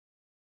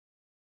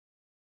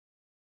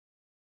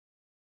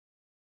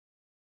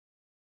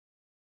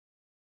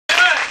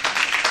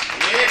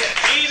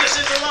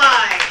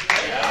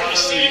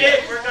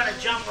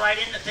jump right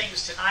into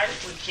things tonight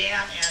if we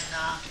can,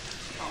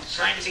 and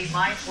trying to be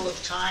mindful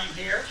of time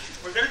here.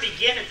 We're going to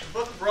begin at the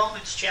book of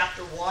Romans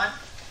chapter 1,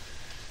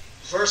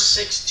 verse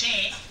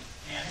 16.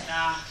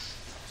 And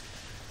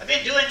I've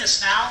been doing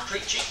this now,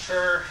 preaching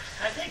for,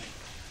 I think,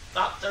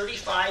 about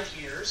 35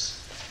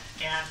 years.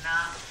 And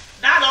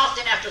not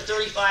often after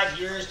 35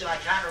 years do I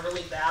kind of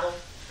really battle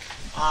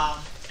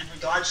in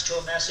regards to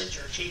a message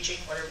or teaching,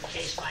 whatever the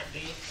case might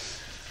be.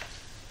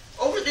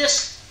 Over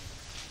this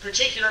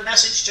particular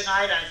message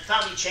tonight, I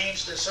probably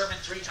changed the sermon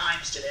 3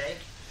 times today.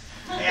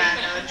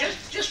 And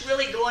just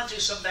really going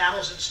through some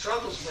battles and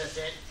struggles with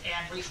it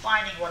and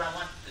refining what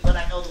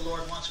I know the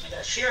Lord wants me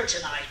to share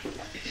tonight.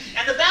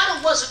 And the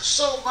battle wasn't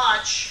so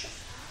much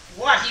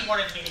what He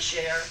wanted me to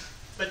share,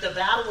 but the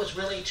battle was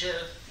really to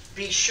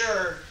be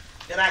sure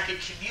that I could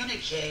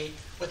communicate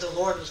what the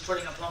Lord was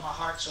putting upon my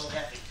heart so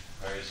heavy.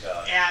 Praise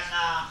God.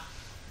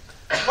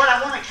 And what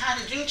I want to kind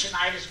of do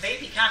tonight is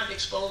maybe kind of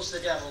expose the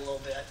devil a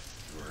little bit.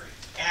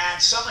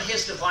 And some of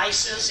his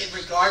devices in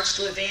regards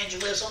to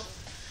evangelism.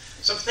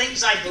 Some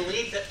things I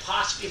believe that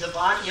possibly the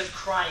body of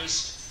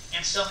Christ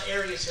in some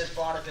areas has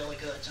bought a bill of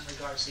goods in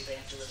regards to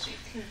evangelism.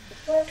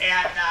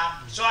 And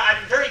so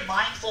I'm very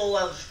mindful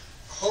of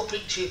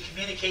hoping to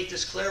communicate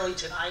this clearly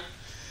tonight.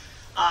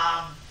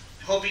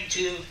 Hoping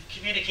to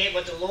communicate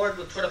what the Lord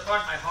would put upon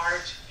my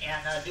heart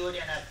and do it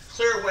in a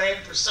clear way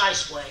and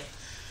precise way.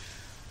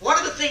 One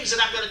of the things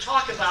that I'm going to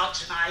talk about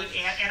tonight,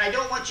 and I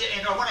don't want you,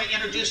 and I want to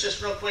introduce this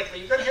real quickly.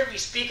 You're going to hear me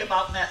speak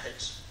about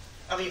methods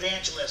of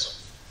evangelism.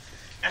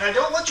 And I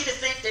don't want you to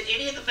think that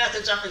any of the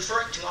methods I'm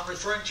referring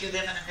to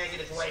them in a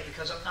negative way,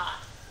 because I'm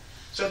not.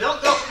 So don't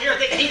go from here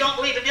thinking he don't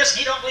believe in this, and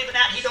he don't believe in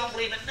that, and he don't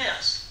believe in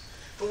this.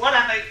 But what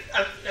I'm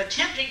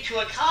attempting to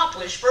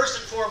accomplish, first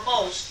and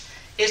foremost,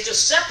 is to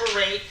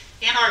separate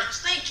in our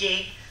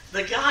thinking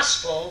the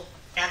gospel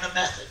and the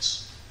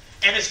methods.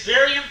 And it's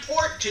very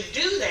important to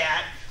do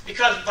that,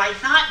 because by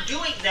not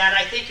doing that,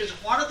 I think is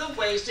one of the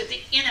ways that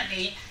the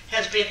enemy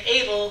has been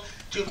able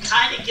to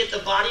kind of get the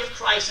body of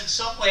Christ in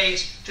some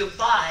ways to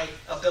buy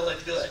a bill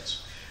of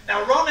goods.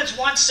 Now Romans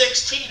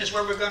 1:16 is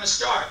where we're going to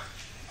start.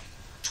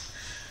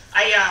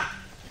 I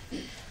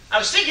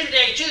was thinking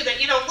today too that,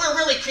 we're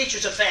really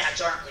creatures of fads,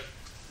 aren't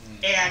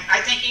we? And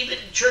I think even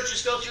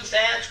churches go through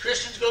fads,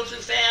 Christians go through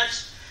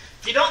fads.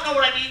 If you don't know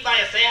what I mean by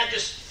a fad,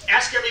 just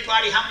ask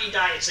everybody how many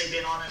diets they've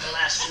been on in the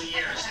last 2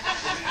 years.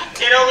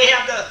 We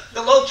have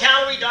the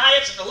low-calorie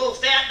diets and the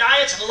low-fat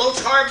diets and the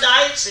low-carb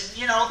diets.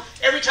 And,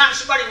 every time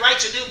somebody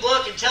writes a new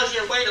book and tells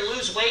you a way to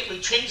lose weight, we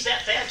change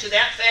that fad to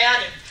that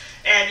fad.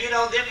 And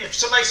then if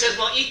somebody says,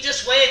 well, eat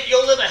this way and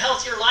you'll live a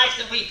healthier life,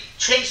 then we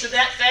change to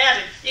that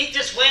fad. And eat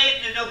this way,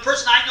 and a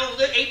person I know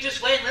ate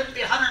this way and lived to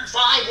be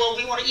 105. Well,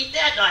 we want to eat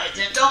that diet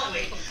then, don't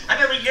we? I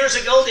remember years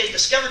ago they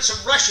discovered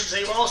some Russians.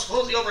 They were all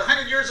supposedly over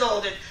 100 years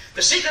old. And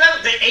the secret of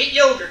it, they ate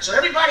yogurt. So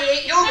everybody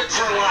ate yogurt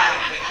for a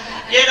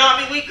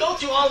while. We go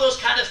through all those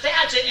kind of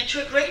fads. And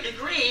to a great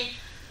degree,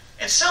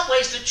 in some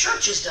ways, the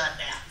church has done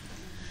that.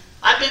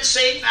 I've been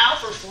saved now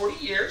for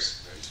 40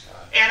 years.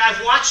 And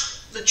I've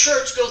watched the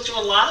church go through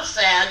a lot of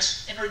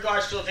fads in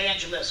regards to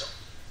evangelism.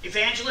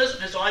 Evangelism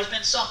has always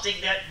been something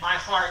that my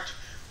heart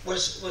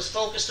was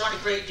focused on a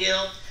great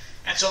deal.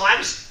 And so I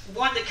was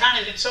one that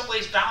kind of in some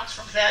ways bounced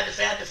from fad to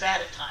fad to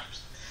fad at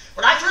times.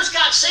 When I first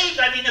got saved,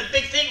 the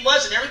big thing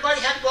was that everybody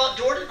had to go out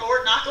door to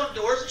door, knock on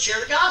doors, and share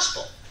the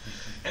gospel.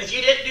 And if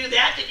you didn't do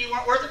that, then you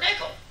weren't worth a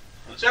nickel.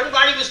 So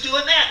everybody was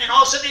doing that. And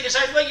all of a sudden they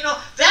decided,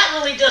 well, that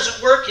really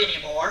doesn't work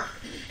anymore.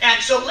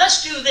 And so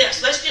let's do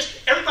this.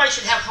 Everybody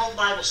should have home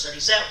Bible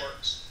studies. That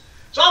works.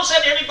 So all of a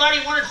sudden everybody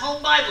wanted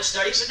home Bible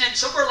studies. And then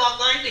somewhere along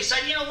the line they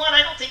said, you know what,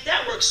 I don't think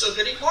that works so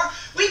good anymore.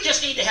 We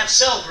just need to have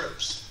cell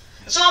groups.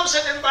 And so all of a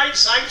sudden everybody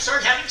decided to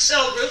start having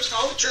cell groups. And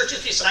all the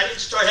churches decided to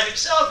start having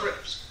cell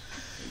groups.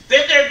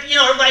 Then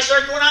everybody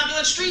started going on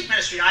doing street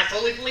ministry. I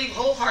fully believe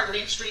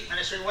wholeheartedly in street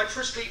ministry. If it wasn't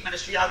for street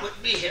ministry, I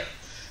wouldn't be here.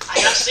 I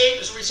got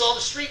saved as a result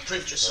of street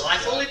preachers, so I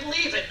fully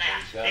believe in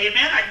that.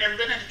 Amen. I've never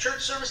been in a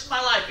church service in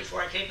my life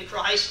before I came to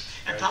Christ,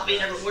 and probably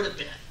never would have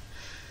been.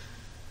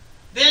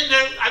 Then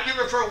I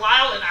remember for a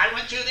while, and I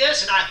went through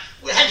this, and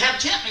we had to have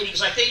tent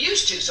meetings like they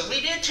used to, so we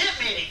did tent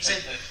meetings,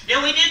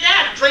 and we did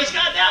that, and praise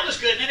God, that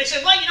was good. And then they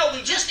said, well,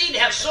 we just need to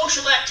have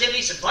social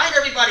activities, invite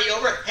everybody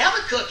over, have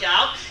a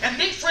cookout, and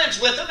be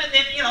friends with them, and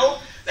then,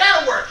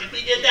 that'll work. And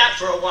we did that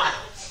for a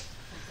while.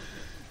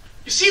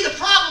 You see, the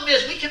problem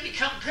is we can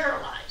become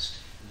paralyzed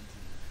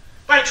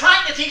by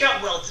trying to think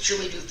out, well, should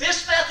we do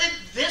this method,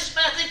 this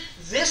method,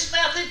 this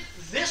method,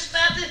 this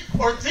method,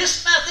 or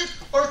this method,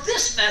 or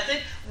this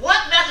method? What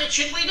method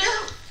should we do?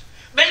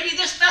 Maybe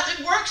this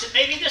method works and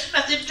maybe this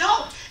method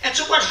don't. And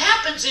so what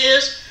happens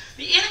is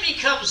the enemy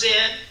comes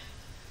in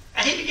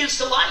and he begins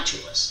to lie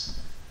to us.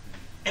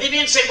 And he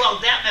begins to say, well,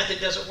 that method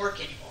doesn't work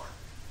anymore.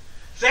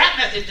 That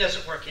method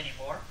doesn't work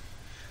anymore.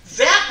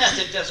 That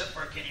method doesn't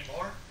work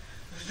anymore.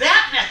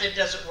 That method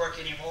doesn't work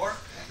anymore.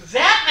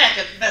 That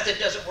method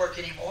doesn't work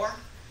anymore.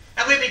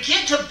 And we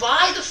begin to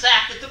buy the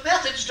fact that the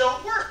methods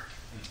don't work.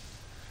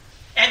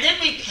 And then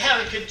we have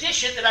a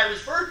condition that I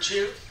referred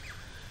to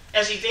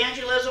as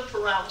evangelism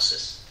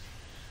paralysis.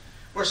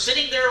 we're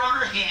sitting there on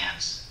our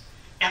hands,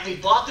 and we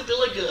bought the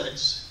bill of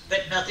goods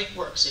that nothing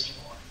works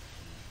anymore.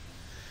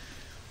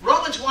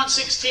 Romans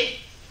 1:16.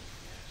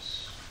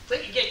 Can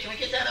we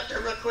get that up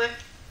there real quick?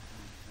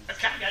 I've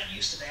kind of gotten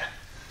used to that.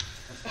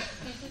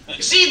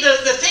 You see,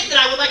 the thing that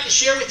I would like to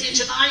share with you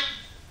tonight,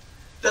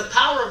 the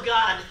power of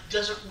God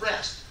doesn't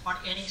rest on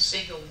any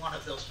single one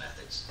of those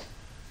methods.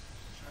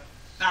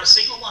 Not a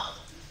single one of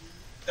them.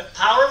 The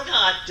power of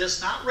God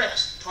does not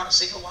rest upon a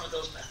single one of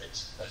those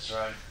methods. That's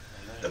right.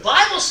 Amen. The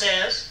Bible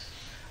says,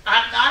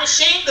 I'm not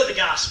ashamed of the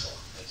gospel.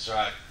 That's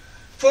right.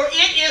 For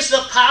it is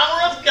the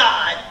power of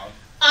God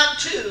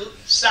unto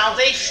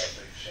salvation.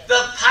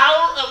 The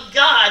power of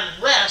God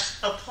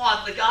rests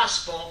upon the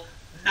gospel,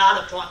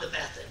 not upon the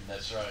method.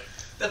 That's right.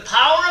 The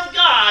power of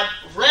God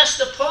rests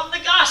upon the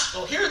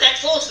gospel. Hear that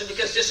closely,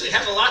 because this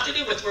has a lot to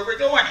do with where we're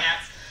going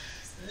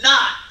at.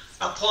 Not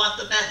upon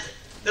the method.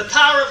 The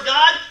power of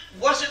God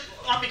wasn't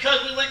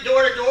because we went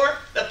door to door.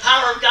 The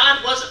power of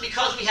God wasn't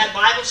because we had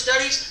Bible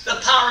studies.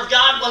 The power of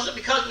God wasn't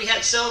because we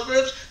had cell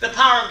groups. The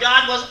power of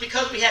God wasn't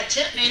because we had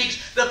tent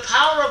meetings. The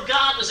power of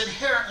God was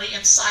inherently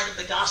inside of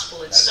the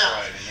gospel itself.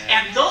 That's right,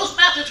 and those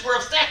methods were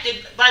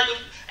affected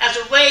as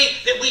a way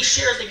that we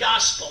shared the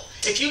gospel.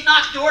 If you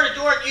knock door to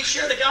door and you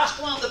share the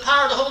gospel on the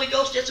power of the Holy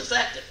Ghost, it's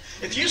effective.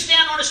 If you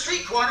stand on a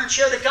street corner and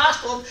share the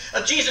gospel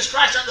of Jesus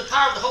Christ under the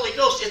power of the Holy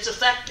Ghost, it's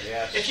effective.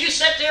 Yes. If you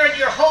sit there in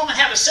your home and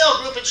have a cell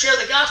group and share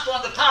the gospel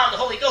on the power of the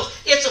Holy Ghost,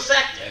 it's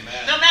effective.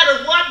 Amen. No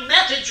matter what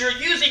method you're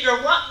using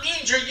or what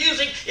means you're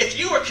using, if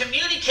you are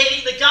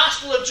communicating the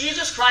gospel of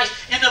Jesus Christ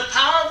and the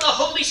power of the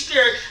Holy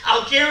Spirit,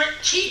 I'll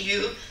guarantee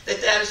you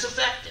that that is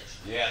effective.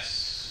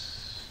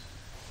 Yes.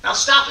 Now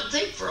stop and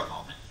think for a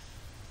moment.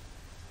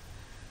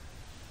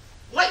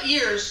 What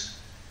years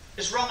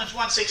is Romans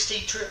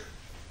 1:16 true?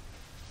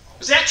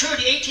 Was that true in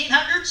the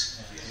 1800s?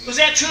 Was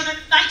that true in the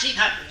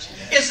 1900s?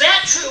 Is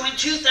that true in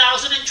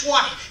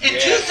 2020? In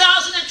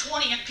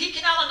 2020 in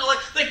Pekin,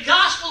 Illinois, the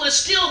gospel is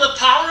still the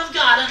power of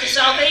God unto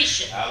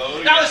salvation.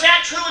 Hallelujah. Now, is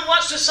that true in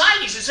what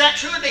societies? Is that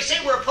true? They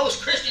say we're a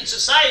post-Christian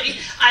society.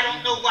 I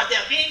don't know what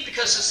that means,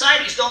 because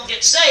societies don't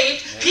get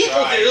saved.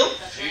 People do.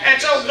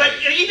 And so, but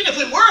even if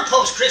we were a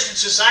post-Christian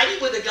society,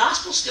 would the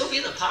gospel still be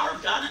the power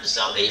of God unto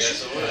salvation?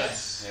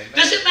 Yes, it would.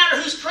 Does it matter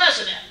who's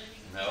president?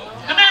 No.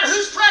 No matter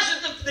who's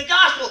president, the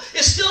gospel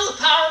is still the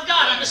power of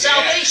God unto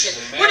salvation.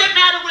 Amen. Would it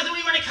matter whether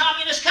we were in a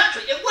communist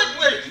country? It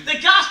wouldn't. The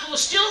gospel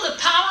is still the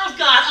power of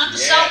God unto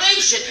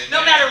salvation.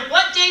 No matter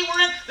what day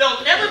we're in,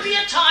 there'll never be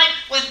a time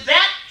when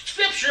that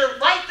scripture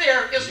right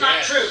there is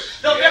not true.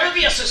 There'll never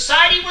be a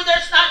society where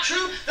that's not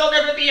true. There'll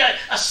never be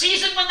a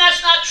season when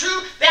that's not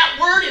true. That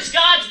word is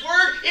God's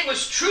word. It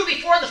was true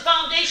before the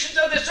foundations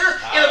of this earth.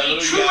 It'll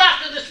be true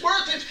after this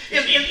earth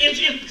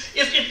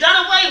is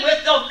done away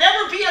with. There'll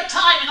never be a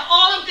time in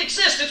all of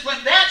existence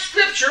when that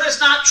scripture is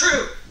not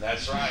true.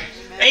 That's right.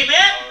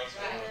 Amen?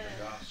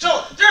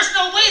 So there's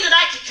no way that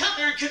I can come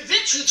here and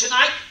convince you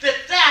tonight that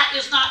that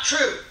is not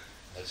true.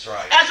 That's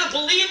right. As a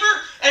believer,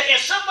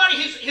 as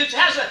somebody who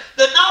has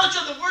the knowledge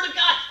of the Word of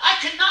God, I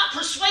cannot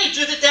persuade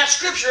you that that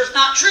scripture is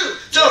not true.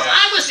 So if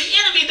I was the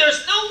enemy,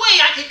 there's no way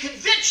I could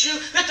convince you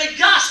that the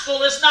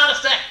gospel is not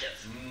effective.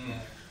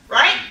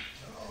 Right?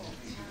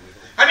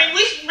 I mean,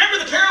 we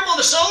remember the parable of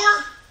the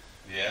sower?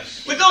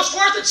 Yes. It goes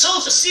forth and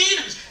sows the seed,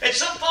 and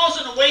some falls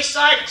on the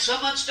wayside, and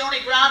some on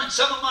stony ground, and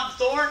some among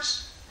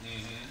thorns.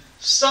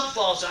 Some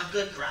falls on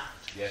good ground.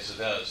 Yes, it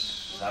does.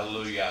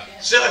 Hallelujah.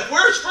 So if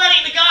we're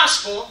spreading the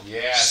gospel,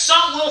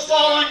 some will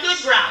fall on good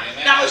ground.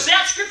 Amen. Now, is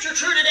that scripture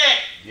true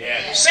today?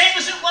 Yes. Same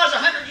as it was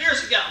 100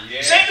 years ago.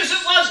 Yes. Same as it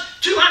was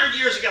 200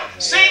 years ago.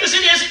 Yes. Same as it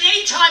is at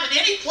any time, in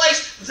any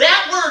place,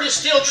 that word is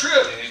still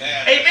true.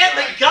 Amen. Amen.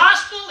 The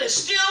gospel is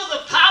still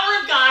the power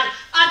of God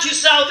unto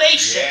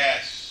salvation.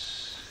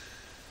 Yes.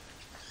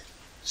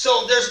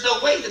 So there's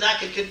no way that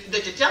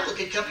that the devil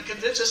could come and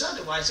convince us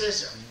otherwise,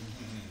 is there?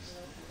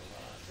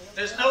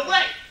 There's no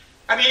way.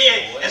 I mean,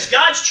 as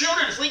God's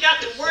children, if we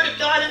got the Word of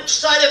God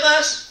inside of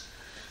us,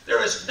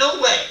 there is no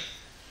way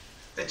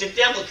that the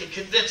devil can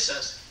convince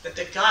us that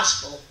the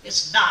gospel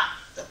is not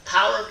the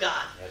power of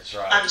God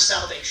unto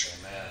salvation.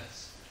 Amen.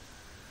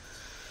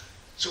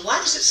 So why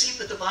does it seem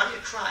that the body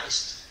of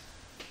Christ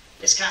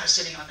is kind of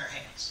sitting on their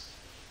hands?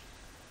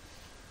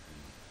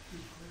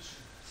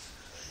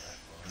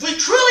 If we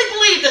truly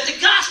believe that the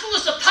gospel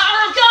is the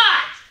power of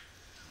God,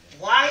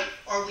 why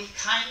are we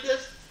kind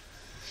of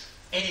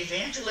in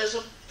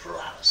evangelism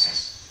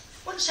paralysis?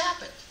 What has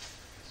happened?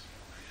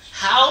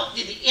 How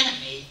did the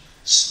enemy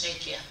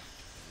sneak in?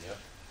 Yep.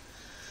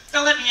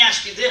 Now let me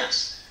ask you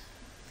this.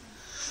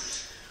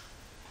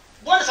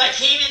 What if I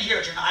came in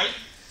here tonight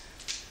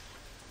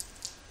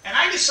and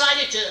I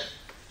decided to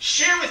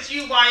share with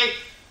you why,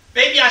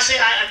 maybe I say,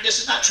 this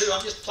is not true,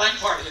 I'm just playing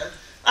part here,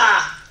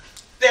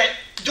 that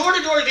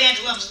door-to-door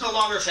evangelism is no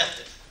longer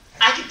effective.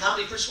 I could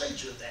probably persuade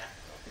you of that.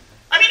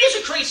 I mean,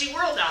 it's a crazy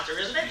world out there,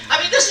 isn't it?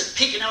 I mean, this is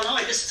Pekin,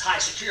 Illinois. This is high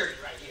security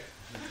right here.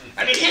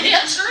 I mean, it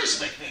is,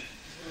 seriously.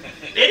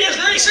 It is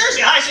very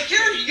seriously high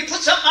security. You put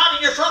something out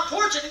on your front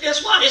porch, and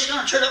guess what? It's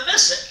going to turn up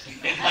missing.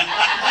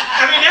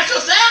 I mean, that's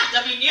a fact.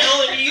 I mean, you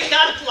know, you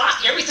got to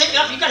lock everything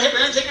up. You got to have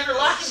everything under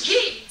lock and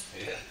key.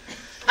 Yeah.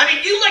 I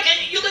mean, you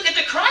look at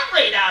the crime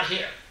rate out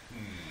here.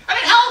 I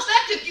mean, how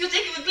effective do you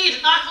think it would be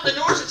to knock on the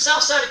doors at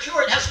South Side of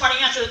Pure and have somebody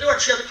answer the door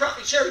and share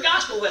the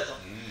gospel with them?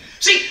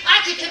 See, I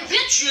could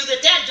convince you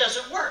that that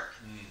doesn't work.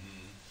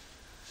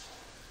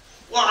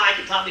 Well, I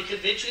could probably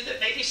convince you that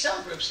maybe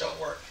cell groups don't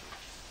work.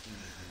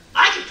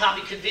 I could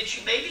probably convince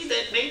you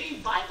that maybe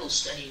Bible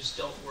studies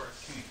don't work.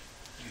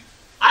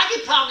 I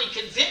could probably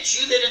convince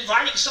you that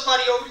inviting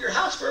somebody over to your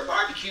house for a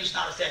barbecue is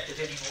not effective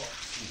anymore.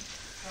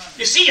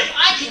 You see, if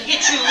I can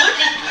get you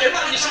looking, there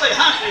might be somebody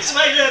hungry.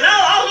 Somebody says,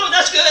 "Oh,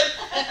 that's good."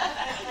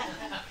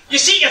 You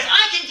see, if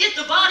I can get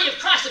the body of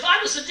Christ, if I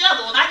was the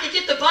devil and I could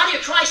get the body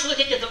of Christ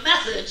looking at the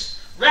methods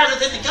rather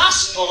than the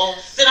gospel,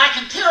 then I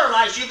can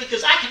paralyze you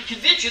because I can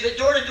convince you that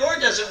door-to-door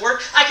doesn't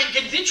work. I can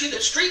convince you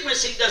that street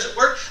witnessing doesn't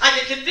work. I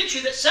can convince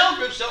you that cell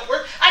groups don't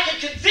work. I can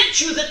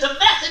convince you that the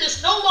method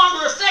is no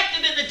longer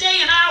effective in the day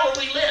and hour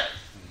we live.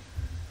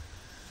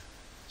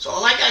 So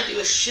all I got to do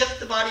is shift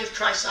the body of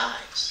Christ's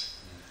eyes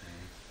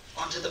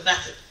onto the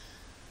method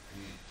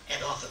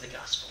and off of the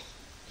gospel.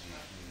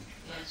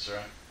 That's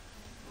right.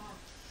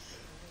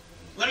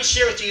 Let me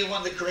share with you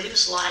one of the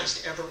greatest lies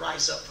to ever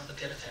rise up from the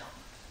pit of hell.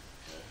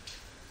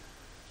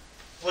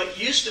 What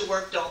used to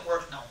work don't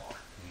work no more.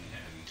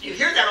 You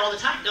hear that all the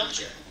time, don't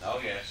you?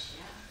 Oh, yes.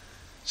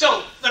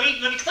 So let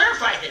me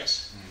clarify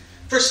this.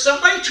 For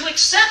somebody to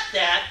accept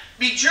that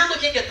means you're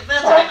looking at the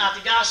method and not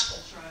the gospel.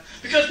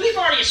 Because we've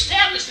already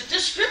established that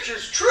this scripture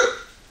is true.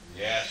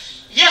 Yes.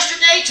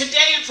 Yesterday,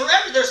 today, and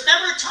forever. There's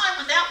never a time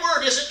when that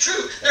word isn't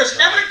true. There's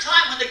never a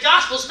time when the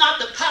gospel is not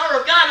the power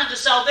of God unto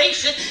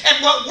salvation. And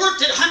what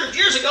worked 100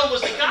 years ago was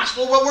the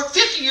gospel. What worked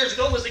 50 years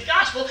ago was the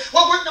gospel.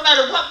 What worked no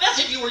matter what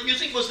method you were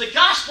using was the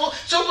gospel.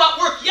 So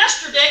what worked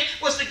yesterday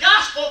was the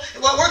gospel.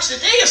 And what works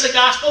today is the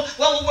gospel.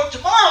 What will work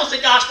tomorrow is the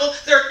gospel.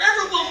 There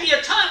never will be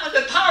a time when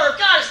the power of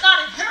God is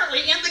not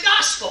inherently in the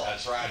gospel.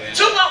 That's right. Amen.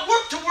 So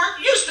what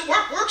used to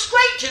work works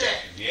great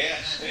today.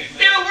 Yes. Amen.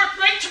 It'll work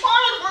great tomorrow.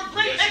 It'll work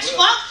great Yes, next it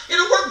will. month.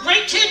 It'll work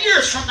great 10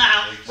 years from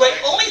now. Exactly.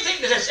 The only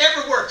thing that has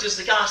ever worked is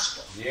the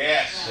gospel.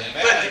 Yes.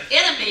 Amen. But the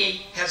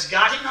enemy has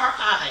gotten our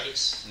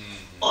eyes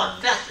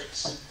on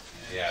methods.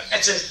 Yes.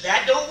 And says,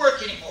 that don't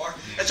work anymore.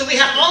 And so we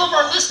have all of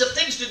our list of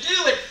things to do,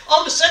 and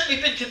all of a sudden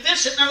we've been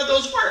convinced that none of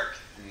those work.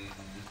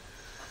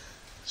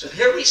 So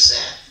here we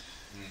sit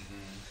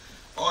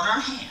on our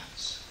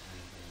hands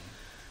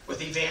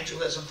with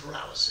evangelism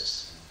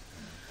paralysis.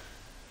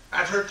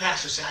 I've heard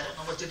pastors say, I don't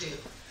know what to do.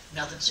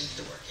 Nothing seems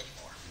to work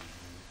anymore.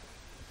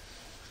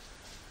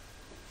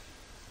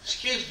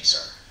 Excuse me,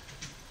 sir.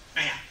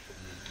 Man,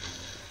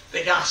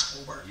 the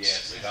gospel works.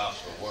 Yes, the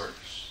gospel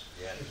works.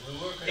 Yes.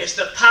 It's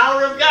the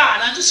power of God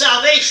unto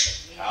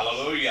salvation.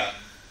 Hallelujah.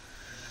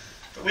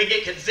 But we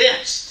get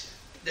convinced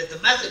that the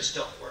methods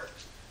don't work.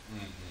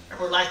 And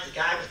we're like the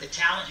guy with the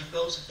talent who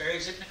goes and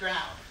buries it in the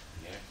ground.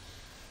 Yeah.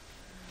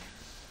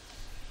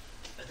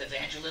 With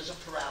evangelism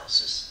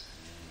paralysis.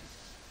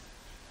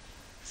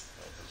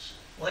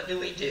 What do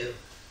we do?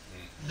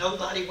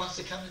 Nobody wants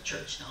to come to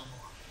church no more.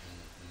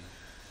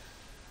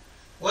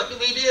 What do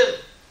we do?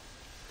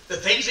 The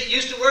things that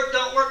used to work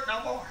don't work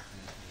no more.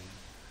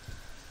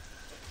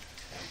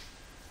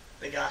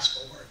 The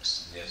gospel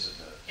works. Yes, it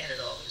does. And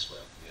it always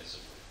will. Yes, it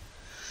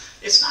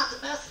will. It's not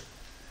the method.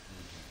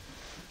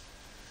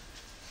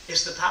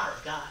 It's the power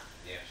of God.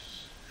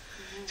 Yes.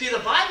 See, the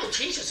Bible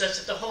teaches us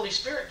that the Holy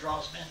Spirit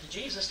draws men to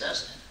Jesus,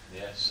 doesn't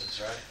it? Yes,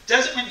 that's right.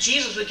 Doesn't when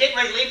Jesus was getting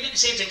ready to leave, didn't he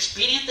say it's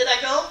expedient that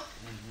I go?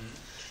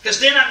 Because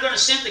then I'm going to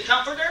send the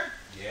Comforter.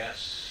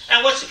 Yes.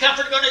 And what's the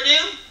Comforter going to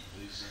do?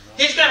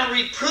 He's going to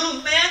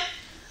reprove men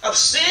of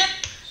sin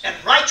and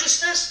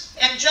righteousness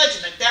and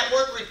judgment. That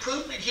word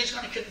reprove means he's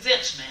going to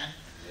convince men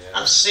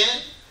of sin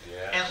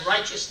and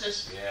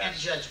righteousness and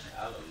judgment.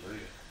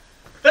 Hallelujah.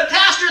 But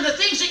Pastor, the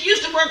things that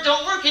used to work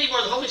don't work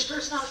anymore. The Holy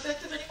Spirit's not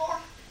effective anymore.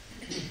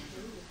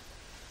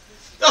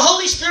 The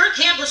Holy Spirit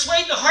can't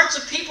persuade the hearts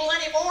of people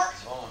anymore.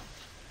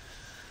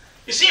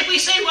 You see, if we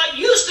say what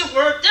used to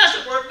work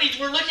doesn't work, means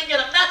we're looking at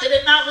a method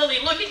and not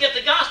really looking at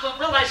the gospel and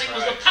realizing it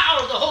was the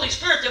power of the Holy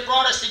Spirit that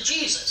brought us to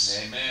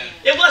Jesus. Amen.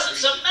 It wasn't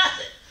some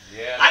method.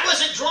 Yeah. I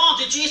wasn't drawn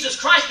to Jesus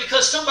Christ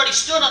because somebody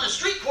stood on the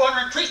street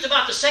corner and preached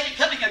about the second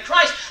coming of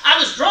Christ. I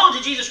was drawn to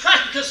Jesus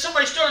Christ because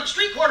somebody stood on the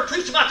street corner and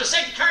preached about the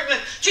second coming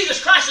of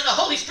Jesus Christ, and the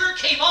Holy Spirit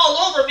came all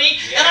over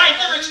me, and I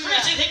never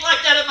experienced anything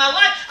like that in my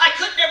life. I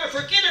could never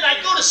forget it.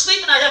 I'd go to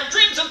sleep and I'd have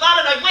dreams about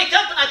it. I'd wake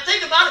up and I'd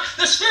think about it.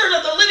 The Spirit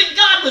of the living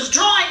God was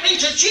drawing me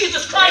to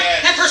Jesus Christ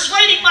and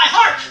persuading my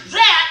heart.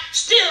 That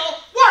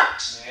still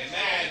works.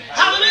 Amen.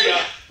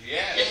 Hallelujah.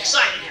 Yes. Get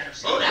excited here.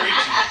 Slow down.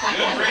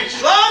 Good preaching.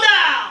 Slow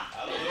down.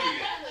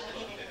 Hallelujah.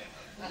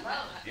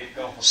 Get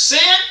going. Sin,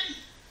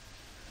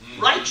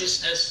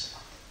 righteousness,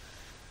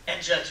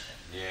 and judgment.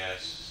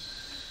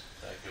 Yes.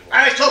 Thank you, Lord.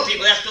 I always told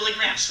people that's Billy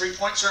Graham's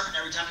 3-point sermon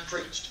every time he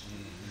preached.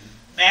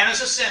 Man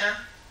is a sinner.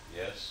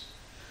 Yes.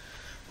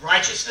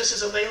 Righteousness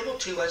is available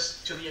to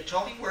us through the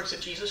atoning works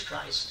of Jesus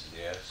Christ.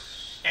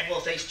 Yes. And we'll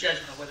face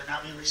judgment on whether or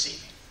not we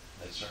receive Him.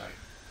 That's right.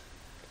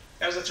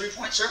 That was a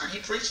 3-point sermon. He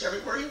preached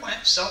everywhere he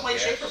went. Some way,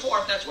 shape, or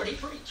form, that's what he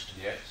preached.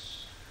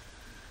 Yes.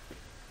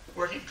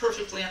 Working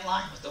perfectly in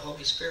line with the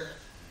Holy Spirit.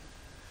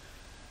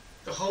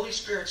 The Holy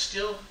Spirit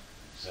still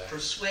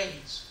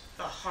persuades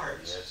the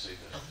hearts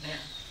of men.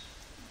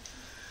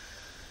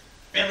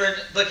 Remember in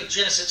the book of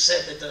Genesis, it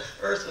said that the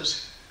earth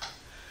was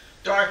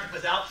dark and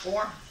without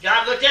form.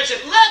 God looked at it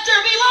and said, "Let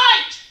there be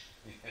light!"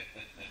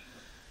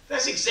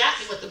 That's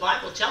exactly what the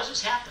Bible tells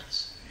us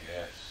happens.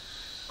 Yes.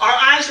 Our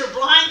eyes are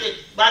blinded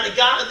by the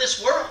God of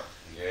this world.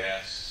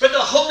 Yes. But the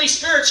Holy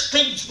Spirit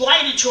brings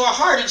light into our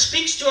heart and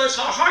speaks to us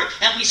our heart,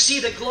 and we see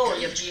the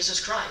glory of Jesus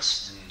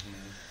Christ.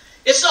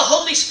 It's the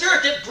Holy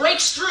Spirit that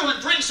breaks through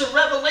and brings the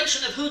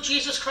revelation of who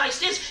Jesus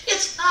Christ is.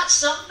 It's not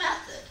some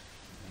method.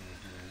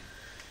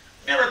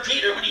 Remember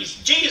Peter, when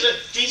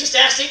Jesus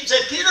asked him and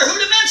said, "Peter, who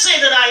do men say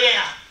that I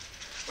am?"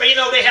 Well, you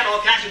know, they had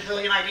all kinds of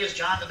brilliant ideas.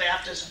 John the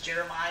Baptist and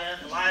Jeremiah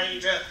and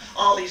Elijah,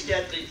 all these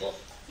dead people.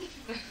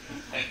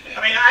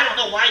 I mean, I don't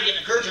know why it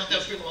didn't occur to them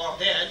those people were all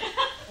dead.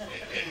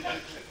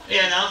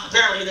 You know,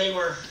 apparently they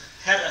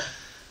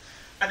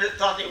I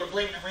thought they were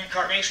believing in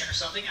reincarnation or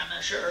something, I'm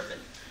not sure. But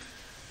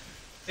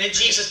then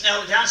Jesus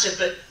knelt down and said,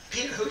 "But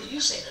Peter, who do you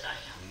say that I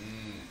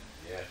am?"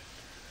 Yeah.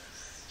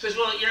 He says,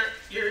 "Well,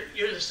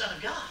 you're the Son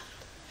of God.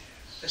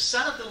 The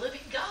Son of the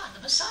living God, the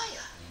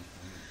Messiah.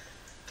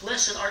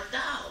 Blessed art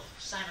thou,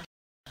 Simon,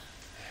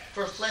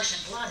 for flesh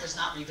and blood has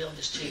not revealed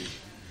this to you,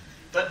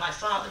 but my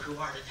Father who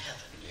art in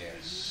heaven."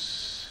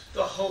 Yes.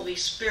 The Holy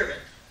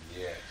Spirit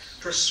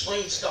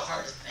persuades the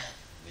heart of men.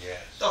 Yes.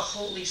 The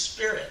Holy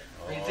Spirit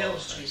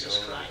reveals Jesus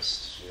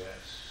Christ. Yes.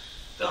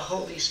 The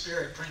Holy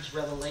Spirit brings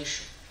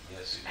revelation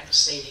Yes. and the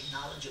saving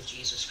knowledge of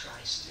Jesus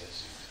Christ.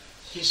 Yes.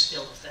 He's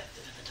still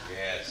effective in the time.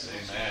 Yes.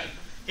 Amen.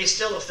 He's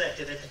still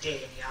effective in the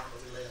day and the hour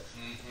we live.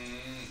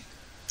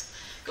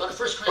 Go to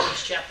 1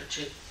 Corinthians chapter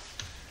 2.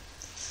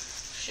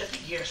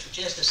 Shifting gears for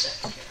just a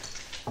second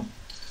here.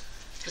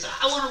 Because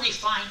I want to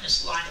refine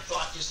this line of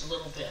thought just a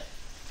little bit.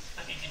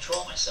 I can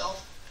control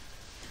myself.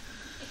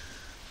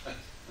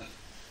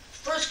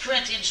 1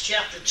 Corinthians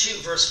chapter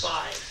 2, verse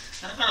 5.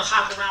 And I'm going to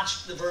hop around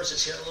the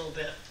verses here a little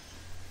bit.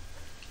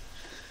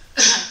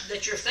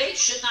 That your faith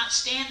should not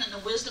stand in the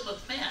wisdom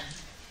of men,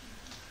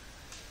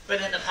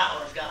 but in the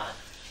power of God.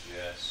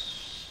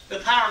 Yes. The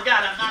power of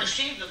God. I'm not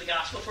ashamed of the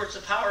gospel, for it's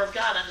the power of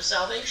God unto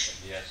salvation.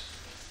 Yes.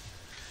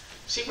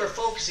 See, we're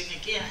focusing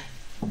again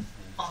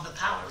on the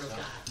power of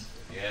God.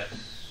 Yes.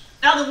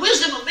 Now, the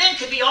wisdom of men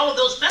could be all of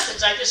those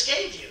methods I just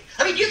gave you.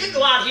 I mean, you could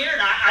go out here,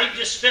 and I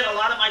just spent a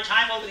lot of my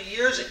time over the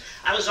years, and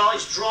I was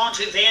always drawn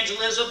to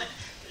evangelism, and,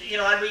 you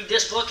know, I'd read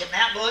this book and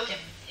that book, and,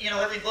 you know,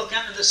 every book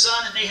under the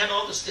sun, and they had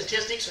all the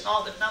statistics and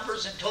all the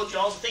numbers and told you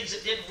all the things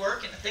that didn't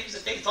work and the things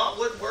that they thought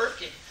would work.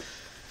 And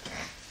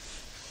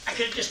I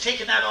could have just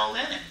taken that all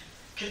in and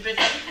could have been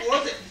nothing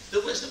more than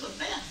the wisdom of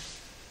men.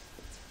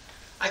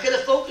 I could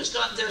have focused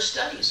on their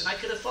studies, and I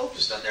could have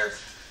focused on their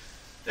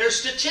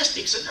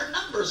statistics and their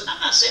numbers. And I'm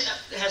not saying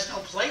that has no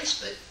place,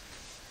 but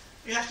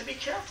you have to be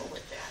careful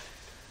with that.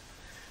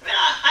 I mean,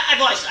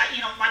 I've always,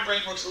 you know, my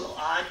brain works a little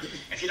odd.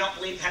 If you don't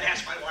believe that,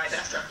 ask my wife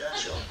after I'm done.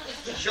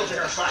 She'll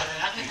verify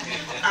that.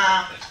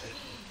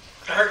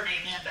 I heard an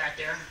amen back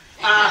there.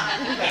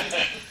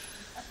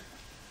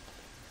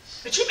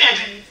 But you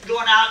imagine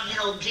going out, you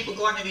know, people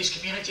going to these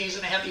communities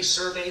and they have these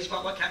surveys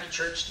about what kind of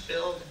church to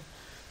build.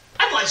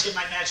 I've always in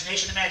my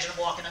imagination, imagine them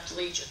walking up to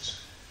Legions.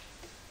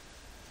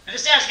 And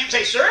just ask him,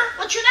 say, "Sir,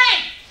 what's your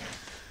name?"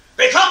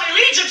 "They call me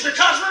Legions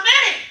because we're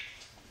many."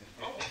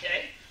 "Oh,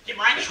 okay. Do you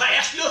mind if I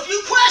ask you a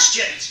few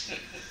questions?"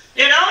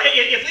 You know,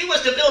 if we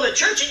was to build a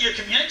church in your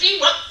community,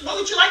 what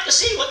would you like to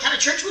see? What kind of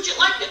church would you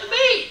like it to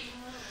be?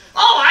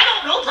 "Oh, I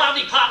don't know,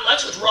 probably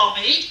potlucks with raw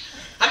meat."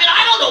 I mean,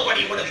 I don't know what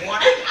he would have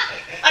wanted.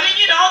 I mean,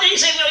 you know, then you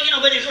say, "Well, you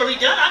know, but are we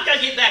done? I've got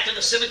to get back to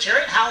the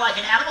cemetery and howl like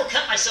an animal,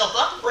 cut myself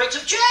up, and break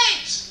some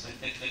chains."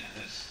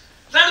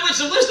 In other words,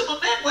 the wisdom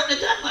of men wouldn't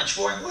have done much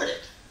for him, would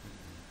it?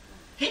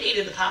 He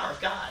needed the power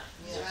of God.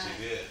 Yes,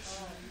 he did.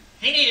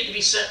 He needed to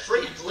be set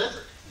free and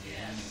delivered.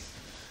 Yes.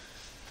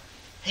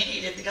 He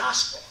needed the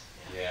gospel,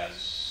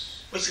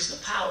 Yes. which is the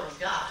power of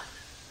God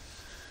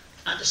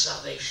unto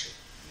salvation.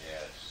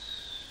 Yes.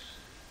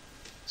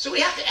 So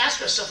we have to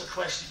ask ourselves a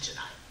question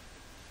tonight.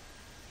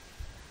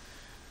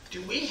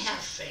 Do we have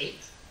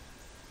faith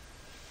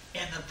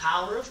in the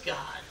power of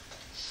God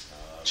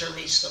to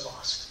reach the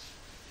lost?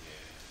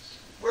 Yes.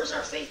 Where's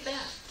our faith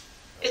at?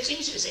 It's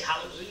easy to say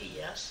hallelujah,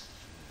 yes.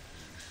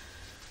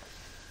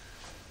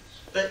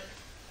 But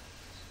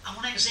I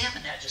want to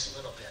examine that just a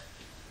little bit.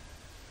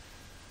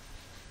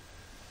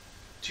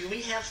 Do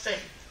we have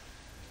faith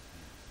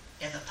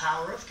in the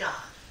power of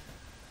God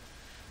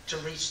to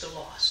reach the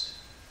lost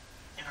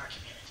in our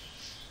community?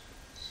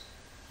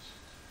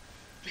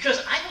 Because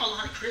I know a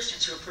lot of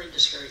Christians who are pretty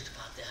discouraged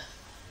about that.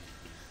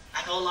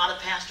 I know a lot of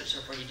pastors who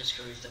are pretty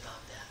discouraged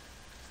about that.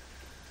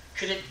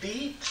 Could it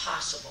be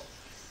possible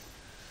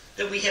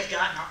that we have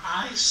gotten our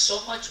eyes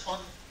so much on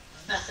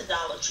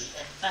methodology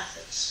and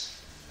methods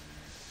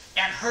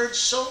and heard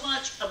so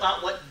much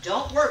about what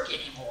don't work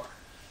anymore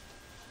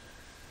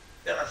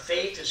that our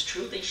faith is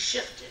truly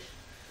shifted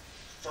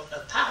from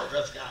the power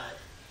of God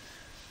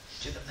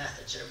to the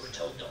methods that we're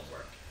told don't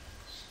work.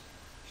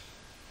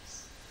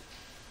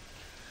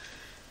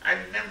 I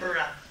remember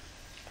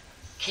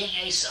King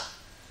Asa.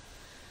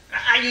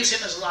 I use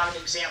him as a lot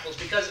of examples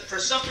because for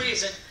some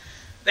reason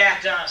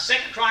that 2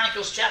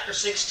 Chronicles chapter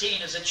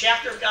 16 is a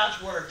chapter of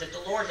God's Word that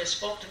the Lord has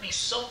spoke to me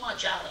so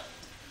much out of.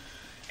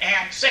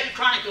 And 2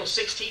 Chronicles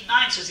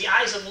 16:9 says, the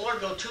eyes of the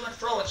Lord go to and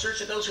fro in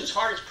search of those whose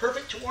heart is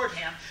perfect toward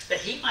him, that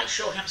he might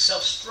show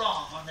himself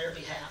strong on their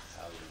behalf.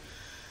 Hallelujah.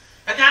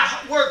 And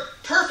that word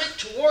perfect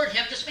toward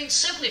him just means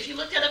simply, if you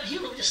look at it in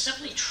Hebrew, just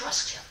simply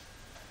trust him.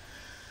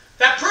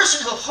 That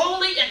person who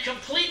wholly and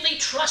completely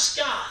trusts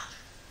God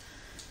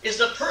is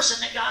the person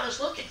that God is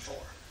looking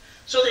for,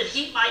 so that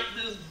he might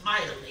move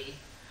mightily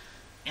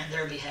in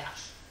their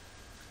behalf.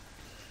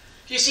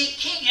 You see,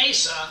 King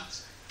Asa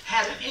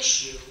had an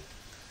issue,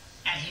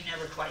 and he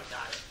never quite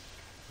got it.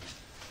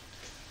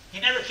 He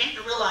never came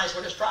to realize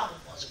what his problem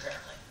was,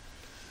 apparently.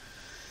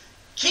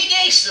 King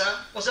Asa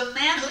was a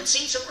man who had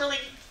seen some really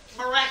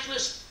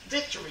miraculous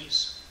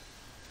victories.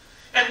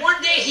 And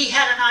one day he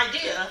had an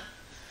idea.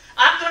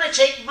 I'm going to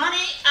take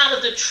money out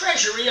of the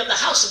treasury of the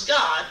house of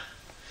God,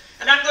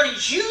 and I'm going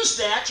to use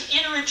that to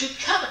enter into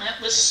covenant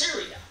with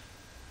Syria.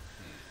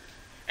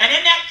 And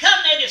in that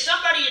covenant, if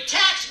somebody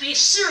attacks me,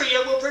 Syria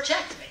will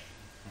protect me.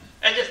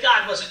 As if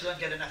God wasn't doing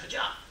good enough a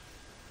job.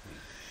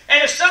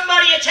 And if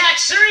somebody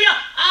attacks Syria,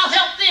 I'll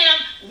help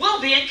them.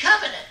 We'll be in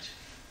covenant.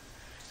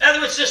 In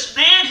other words, this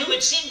man who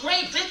had seen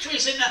great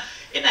victories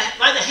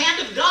by the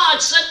hand of God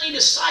suddenly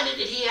decided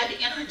that he had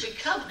to enter into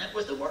covenant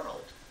with the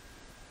world.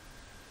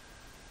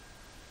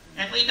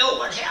 And we know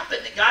what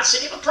happened. That God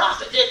sent him a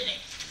prophet, didn't he?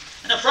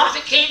 And the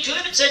prophet came to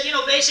him and said,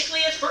 basically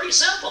it's pretty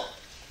simple.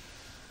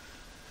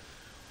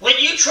 When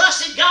you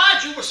trusted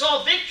God, you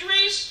saw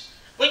victories.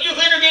 When you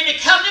entered into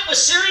covenant with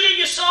Syria,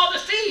 you saw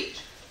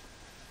defeat.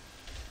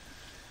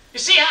 You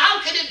see, how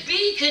could it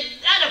be? Could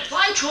that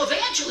apply to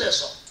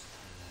evangelism?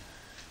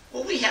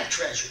 Well, we have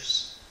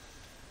treasures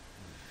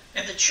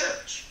in the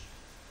church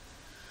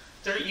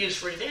that are used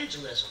for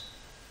evangelism.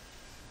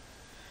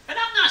 And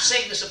I'm not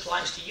saying this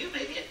applies to you.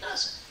 Maybe it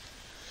doesn't.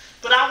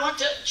 But I want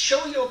to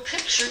show you a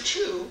picture,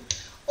 too,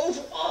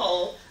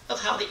 overall,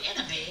 of how the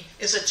enemy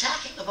is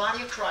attacking the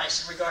body of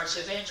Christ in regards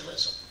to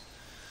evangelism.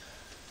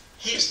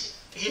 He's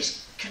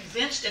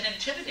convinced and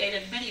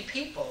intimidated many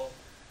people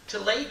to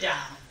lay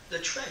down the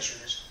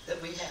treasures that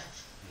we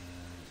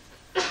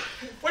have.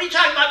 What are you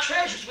talking about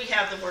treasures? We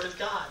have the Word of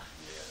God.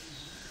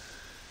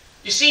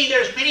 You see,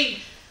 there's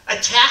many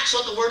attacks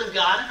on the Word of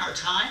God in our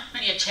time,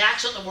 many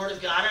attacks on the Word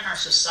of God in our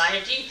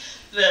society.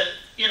 The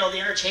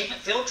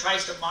entertainment field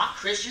tries to mock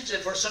Christians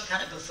and we're some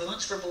kind of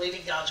buffoons for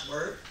believing God's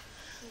Word.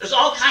 There's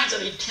all kinds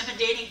of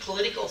intimidating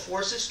political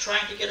forces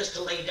trying to get us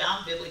to lay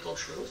down biblical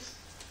truth.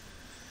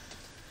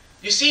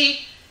 You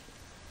see,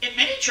 in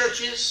many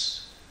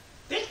churches,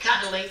 they've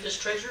kind of laid this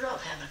treasure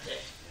up, haven't they?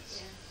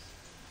 Yeah.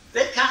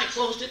 They've kind of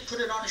closed it and put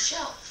it on a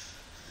shelf.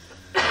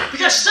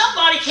 Because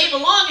somebody came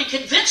along and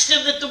convinced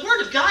them that the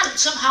Word of God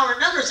somehow or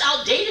another is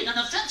outdated and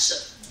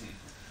offensive.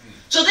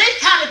 So they've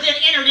kind of then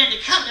entered into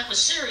covenant with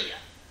Syria.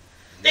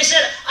 They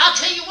said, I'll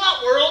tell you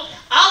what, world,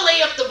 I'll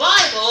lay up the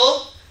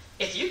Bible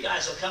if you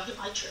guys will come to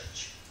my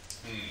church.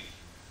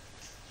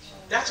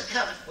 That's a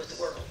covenant with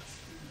the world.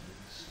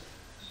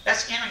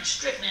 That's entering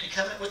strictly into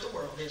covenant with the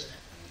world, isn't it?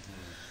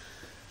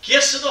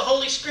 Gifts of the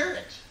Holy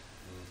Spirit.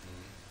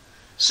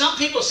 Some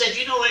people said,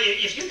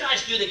 if you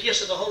guys do the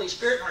gifts of the Holy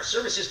Spirit in our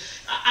services,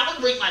 I'm going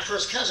to bring my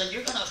first cousin,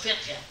 you're going to offend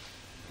him.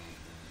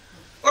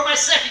 Or my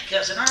second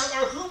cousin, or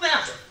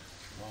whomever.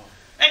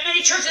 And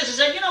many churches have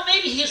said,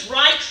 maybe he's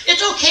right.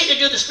 It's okay to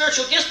do the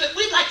spiritual gifts, but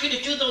we'd like you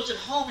to do those at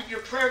home in your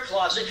prayer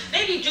closet.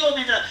 Maybe do them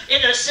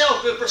in a cell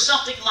group or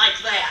something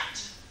like that.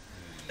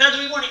 Now, do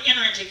we want to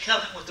enter into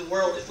covenant with the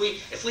world?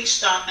 If we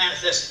stop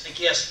manifesting the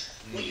gifts,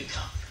 will you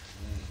come?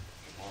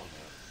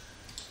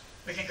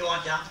 We can go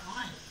on down the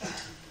line.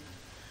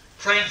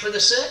 Praying for the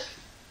sick.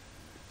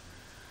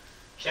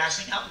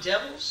 Casting out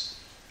devils.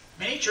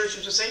 Many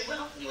churches will say,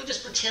 well, we'll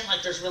just pretend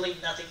like there's really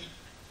nothing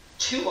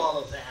to all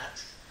of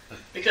that,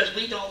 because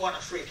we don't want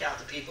to freak out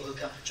the people who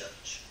come to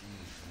church.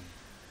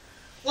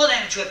 We'll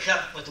enter into a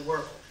covenant with the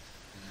world.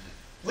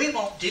 We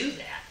won't do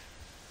that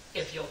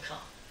if you'll come.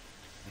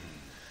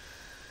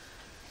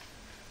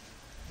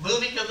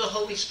 Moving of the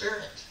Holy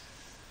Spirit.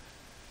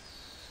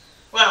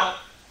 Well,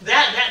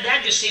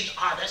 that just seems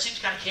odd. That seems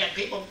kind of camp.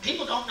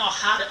 People don't know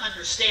how to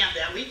understand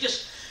that. We'll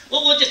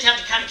just have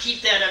to kind of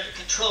keep that under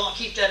control and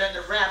keep that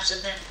under wraps,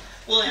 and then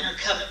we'll enter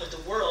covenant with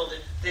the world,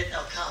 and then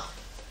they'll come.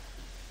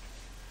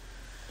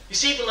 You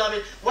see,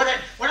 beloved, what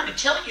I'm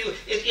telling you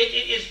is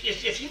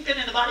if you've been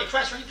in the body of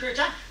Christ for any period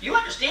of time, you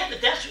understand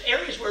that that's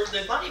areas where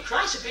the body of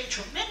Christ is being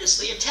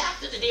tremendously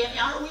attacked in the day and the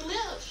hour we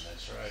live.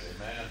 That's right,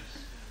 amen.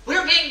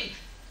 We're being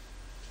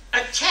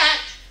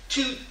attacked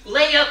to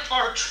lay up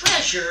our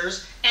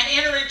treasures and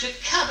enter into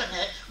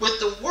covenant with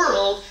the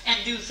world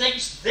and do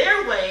things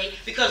their way,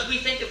 because we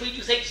think if we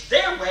do things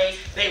their way,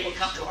 they will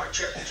come to our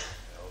church.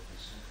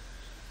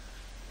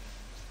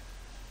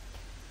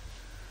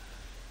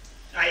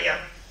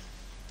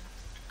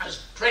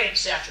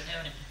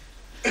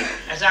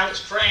 as I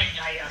was praying,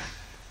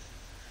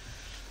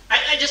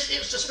 I just, it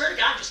was the Spirit of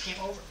God just came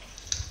over me.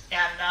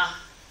 And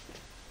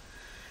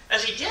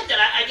as He did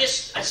that,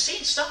 I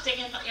seen something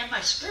in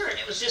my spirit.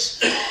 It was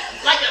just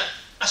like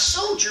a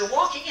soldier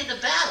walking into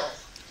battle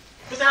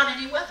without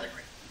any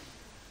weaponry.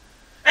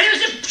 And he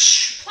was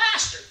just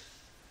plastered.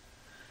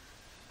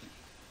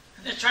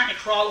 And they're trying to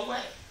crawl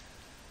away.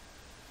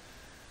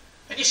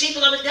 And you see,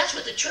 beloved, that's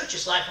what the church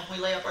is like when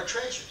we lay up our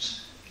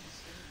treasures.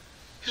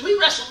 Because we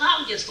wrestle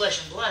not against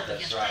flesh and blood, but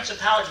against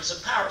principalities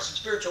and powers and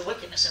spiritual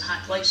wickedness in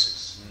high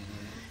places.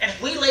 And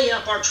if we lay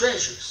up our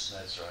treasures,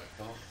 that's right.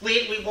 Come on.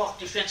 We walk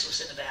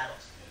defenseless in the battle.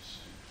 Yes.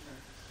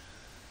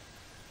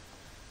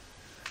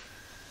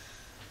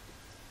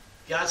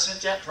 God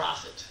sent that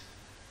prophet,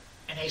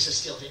 and Asa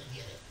still didn't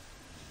get it.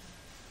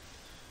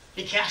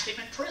 He cast him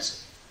in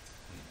prison.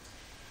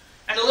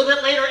 And a little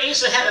bit later,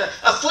 Asa had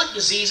a foot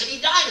disease, and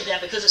he died of that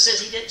because it says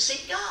he didn't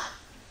seek God.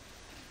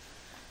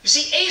 You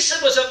see,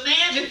 Asa was a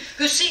man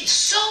who seeked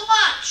so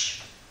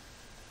much,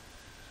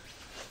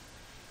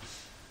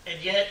 and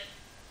yet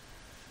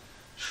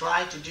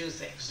tried to do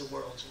things the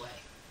world's way.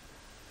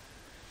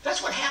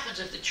 That's what happens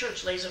if the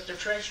church lays up their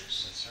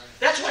treasures. That's right.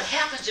 That's what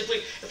happens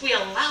if we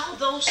allow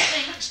those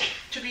things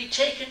to be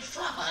taken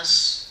from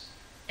us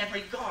in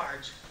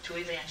regard to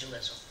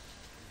evangelism.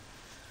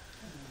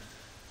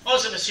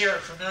 Most of us here are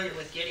familiar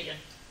with Gideon.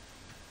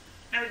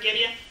 Remember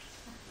Gideon?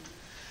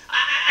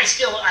 I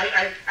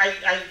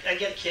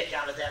get a kick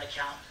out of that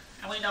account.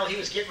 And we know he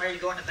was getting ready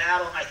to go into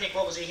battle, and I think,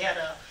 what was he had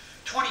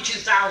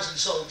 22,000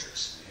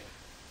 soldiers.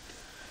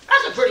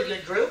 That's a pretty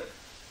good group.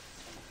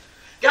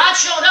 God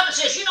showed up and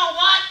says, you know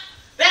what?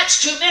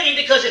 That's too many,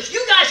 because if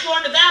you guys go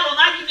into battle and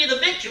I give you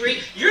the victory,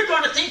 you're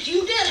going to think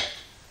you did it.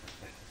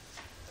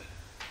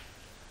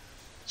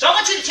 So I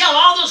want you to tell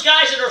all those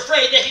guys that are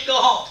afraid they can go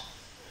home.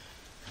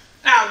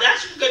 Now,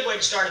 that's a good way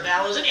to start a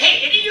battle, isn't it?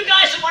 Hey, any of you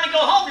guys that want to go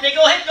home today,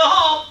 go ahead and go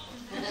home.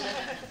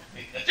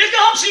 Just go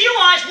home, see you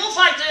guys. We'll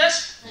fight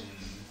this.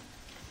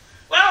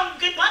 Well, a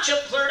good bunch of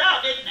them cleared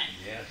out, didn't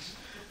they? Yes.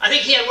 I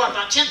think he had, what,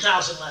 about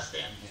 10,000 left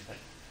then.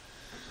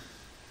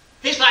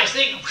 He's probably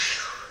thinking,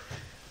 whew.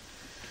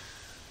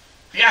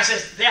 The guy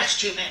says, that's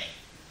too many.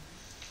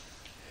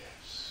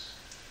 Yes.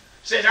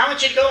 Says, I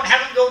want you to go and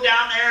have them go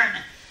down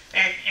there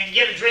and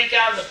get a drink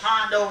out of the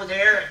pond over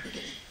there. And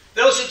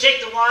those who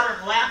take the water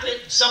and lap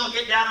it, some will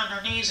get down on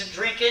their knees and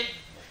drink it.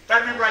 If I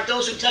remember right,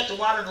 those who took the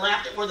water and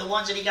lapped it were the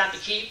ones that he got to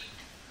keep.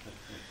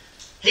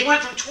 He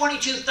went from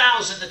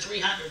 22,000 to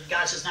 300.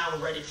 God says, now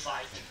we're ready to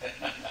fight.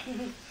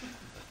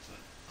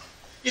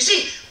 You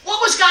see,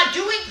 what was God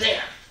doing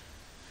there?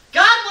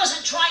 God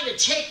wasn't trying to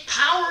take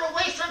power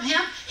away from him.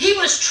 He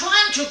was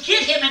trying to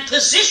get him in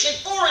position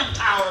for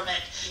empowerment.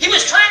 He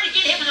was trying to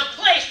get him in a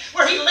place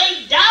where he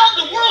laid down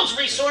the world's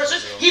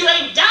resources, he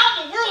laid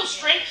down the world's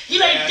strength, he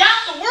laid down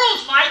the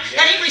world's might,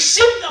 and he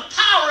received the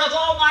power of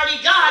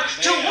Almighty God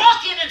to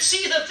walk in and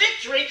see the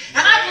victory.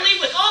 And I believe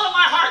with all of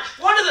my heart,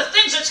 one of the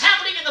things that's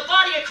happening in the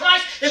body of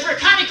Christ is we're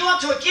kind of going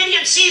through a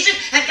Gideon season,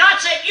 and God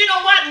said, you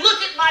know what,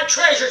 look at my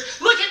treasures,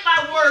 look at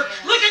my word,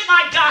 look at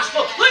my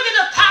gospel, look at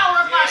the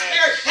power of my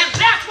spirit, and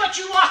that's what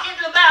you walk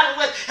into the battle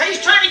with. And he's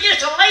trying to get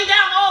us to lay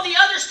down all the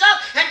other stuff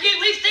and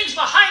leave things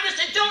behind us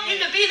that don't need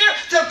to be there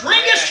to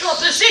bring us to a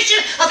position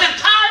of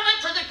empowerment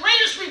for the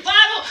greatest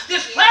revival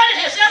this planet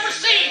has ever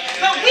seen.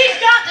 But we've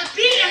got to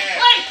be in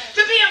place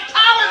to be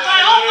empowered by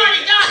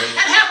Almighty God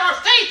and have our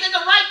faith in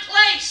the right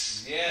place.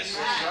 Yes,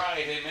 that's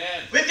right.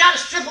 Amen. We've got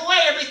to strip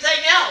away everything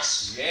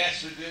else.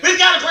 Yes, we do. We've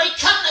got to break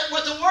covenant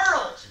with the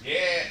world.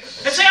 Yes.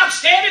 And say, I'm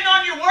standing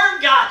on your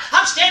word, God.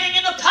 I'm standing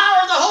in the power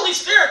of the Holy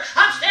Spirit.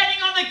 I'm standing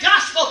on the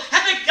gospel.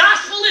 And the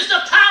gospel is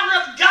the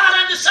power of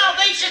God unto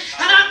salvation.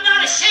 And I'm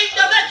not ashamed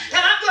of it. And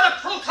I'm going to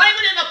proclaim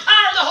it in the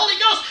power of the Holy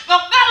Ghost no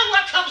matter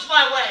what comes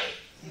my way.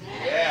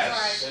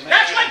 Yes. Amen.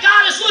 That's what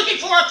God is looking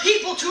for, a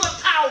people to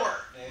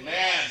empower.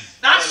 Amen.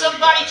 Not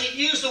somebody to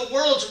use the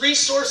world's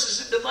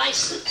resources and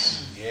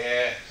devices.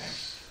 Yes.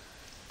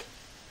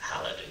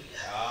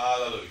 Hallelujah.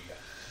 Hallelujah.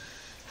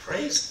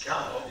 Praise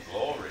God. Oh,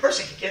 glory. A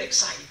person can get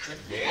excited,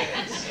 couldn't they?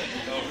 Yes.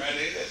 Go right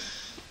in it.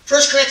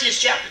 1 Corinthians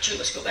chapter 2.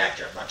 Let's go back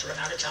there. I'm about to run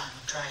out of time.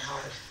 I'm trying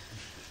hard.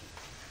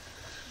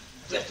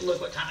 We have to look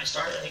what time I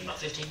started. I think about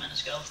 15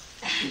 minutes ago.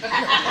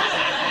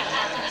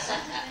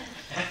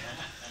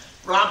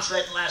 Rob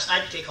threatened last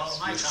night to take all of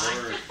my time.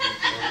 Good word.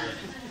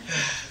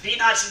 Be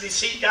not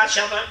deceived, God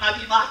shall not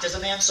be mocked. As a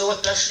man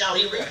soweth, thus shall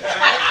he reap.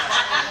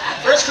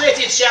 1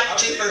 Corinthians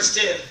chapter 2, verse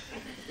 2.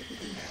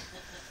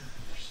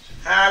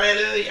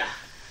 Hallelujah.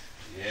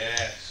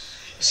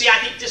 Yes. See, I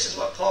think this is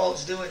what Paul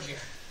is doing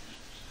here.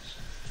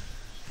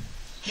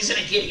 He's in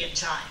a Gideon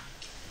time.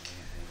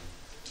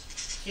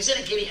 He's in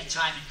a Gideon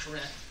time in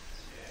Corinth.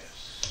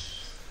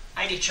 Yes.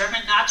 I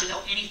determined not to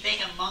know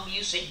anything among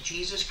you save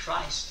Jesus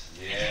Christ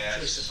and Him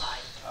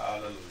crucified.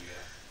 Hallelujah.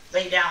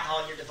 Lay down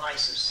all your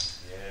devices.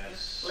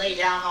 Yes. Lay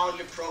down all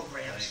your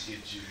programs. Thank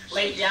you, Jesus.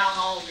 Lay down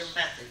all your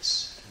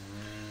methods.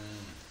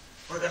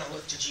 We're going to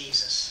look to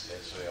Jesus.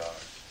 Yes, we are.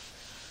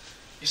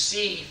 You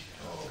see,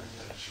 Oh,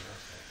 that's right.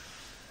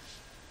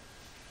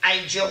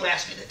 Joe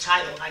asked me the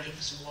title, and I gave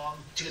him some long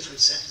 2 or 3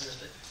 sentences,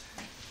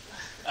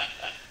 but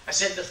I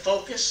said the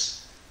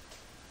focus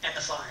and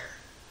the fire.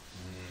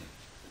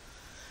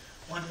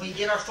 When we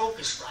get our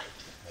focus right,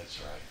 That's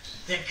right.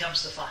 then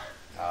comes the fire.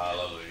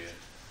 Hallelujah.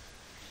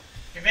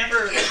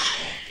 Remember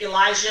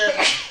Elijah,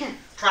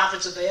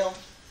 prophets of Baal?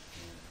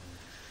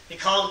 He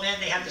called them in.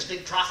 They had this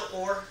big prophet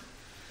war.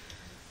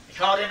 He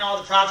called in all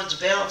the prophets of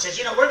Baal and says,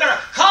 you know, we're going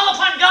to call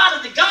upon God,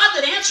 and the God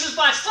that answers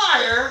by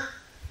fire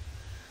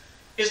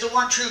is the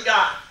one true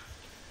God.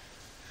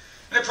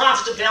 And the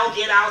prophets of Baal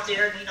get out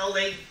there, and, you know,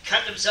 they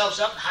cut themselves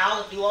up and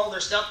howl and do all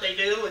their stuff they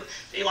do. And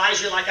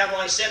Elijah, like I've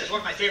always said, is one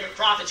of my favorite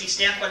prophets. He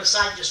stands by the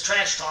side and just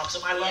trash talks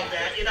him. I love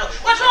that. You know,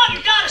 what's wrong?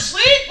 Your God is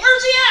asleep?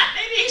 Where's he at?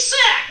 Maybe he's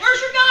sick. Where's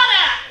your God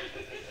at?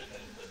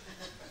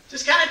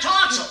 Just kind of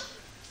taunts them.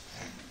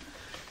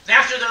 And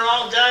after they're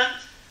all done,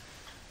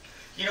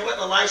 you know what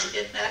Elijah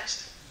did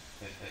next?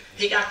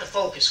 He got the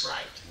focus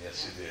right.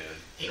 Yes, he did.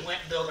 He went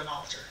and built an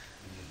altar.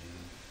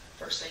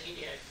 First thing he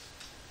did.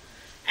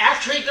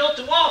 After he built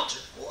the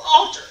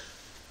altar,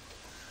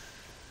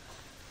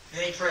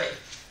 then he prayed.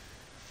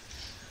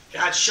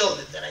 God showed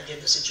him that I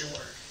did this at your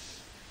word.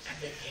 And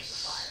then came the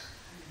fire.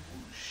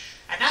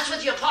 And that's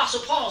what the Apostle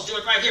Paul's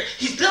doing right here.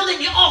 He's building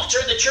the altar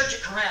in the church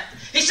at Corinth.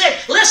 He said,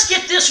 let's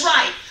get this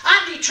right.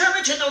 I'm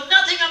determined to know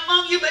nothing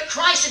among you but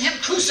Christ and Him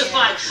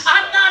crucified.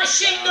 I'm not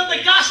ashamed of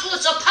the gospel.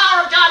 It's the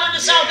power of God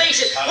unto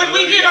salvation. When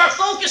we get our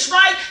focus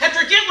right and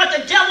forget what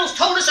the devil's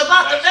told us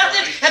about the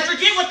methods and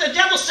forget what the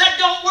devil said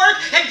don't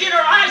work and get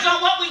our eyes on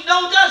what we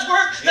know does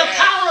work, the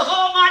power of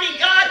Almighty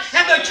God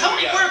and the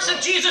atoning works of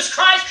Jesus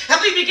Christ,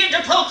 and we begin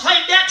to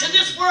proclaim that to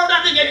this world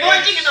under the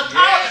anointing and the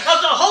power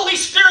of the Holy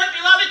Spirit,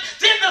 beloved,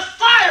 then the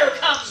fire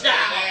comes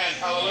down. Amen.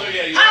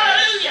 Hallelujah.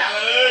 Hallelujah.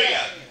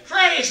 Hallelujah.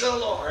 Praise the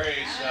Lord.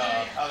 Praise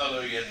God.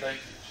 Hallelujah. Thank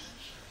you.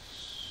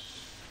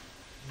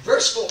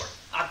 Verse 4.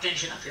 I'm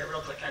finishing up here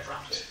real quick, I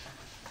promise.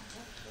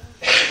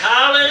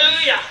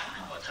 Hallelujah. I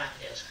don't know what time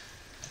it is.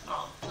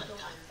 Oh, plenty of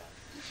time.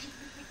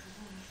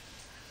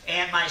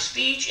 And my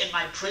speech and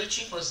my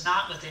preaching was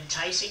not with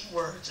enticing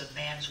words of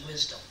man's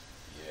wisdom,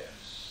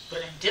 Yes. but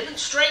in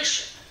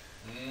demonstration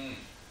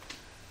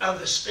of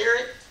the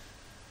Spirit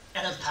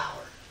and of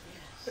power.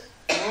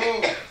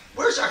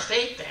 Where's our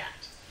faith at?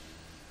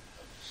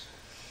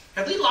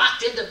 Have we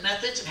locked into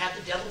methods and had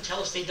the devil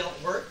tell us they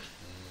don't work?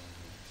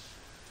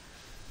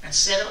 And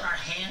set on our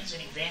hands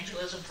in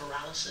evangelism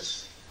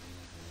paralysis?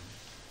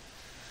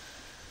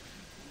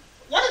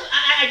 What if,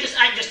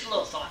 I just a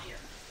little thought here.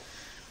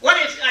 What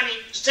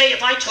if, say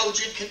if I told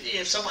you,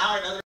 if somehow or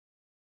another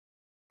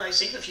I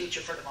see the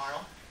future for tomorrow,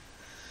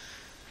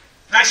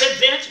 and I said,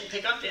 Vince, we'll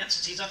pick up Vince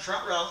since he's on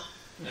front row.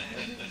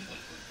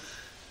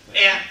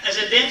 And I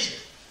said, Vince,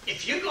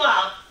 if you go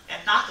out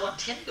and knock on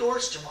 10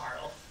 doors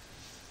tomorrow,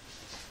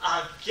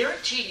 I'll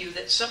guarantee you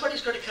that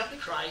somebody's going to come to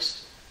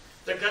Christ,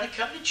 they're going to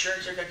come to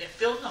church, they're going to get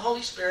filled in the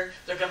Holy Spirit,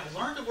 they're going to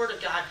learn the Word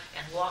of God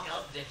and walk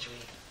out in victory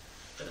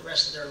for the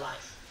rest of their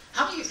life.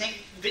 How many of you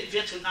think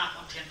Vince would knock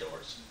on 10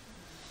 doors?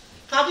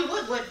 Probably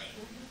would, wouldn't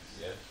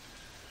he? Yeah.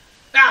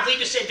 Now, if we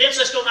just said, Vince,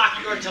 let's go knock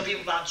on the door and tell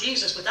people about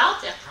Jesus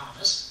without that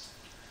promise,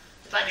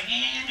 if I think,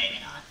 maybe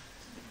not.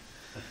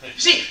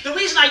 See, the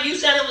reason I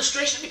use that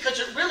illustration is because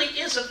it really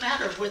is a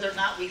matter of whether or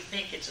not we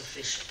think it's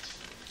efficient.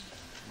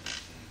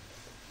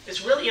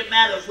 It's really a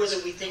matter of whether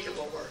we think it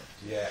will work.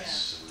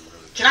 Yes. We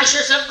really Can I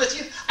share something with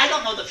you? I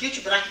don't know the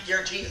future, but I can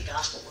guarantee you the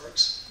gospel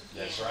works.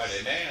 That's right.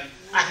 Amen.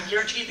 I can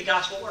guarantee you the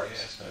gospel works.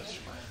 Yes, that's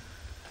right.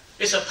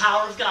 It's the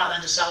power of God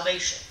unto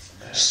salvation.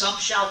 Amen. Some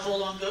shall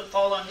fall on good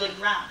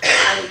ground.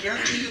 I will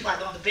guarantee you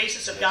on the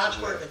basis of God's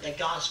word that the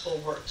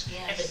gospel works.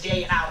 And the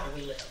day and hour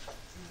we live.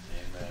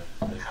 Amen.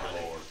 Thank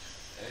you, Lord.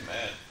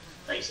 Amen.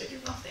 They said you're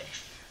going to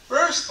finish.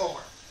 Verse 4.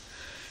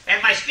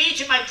 And my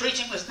speech and my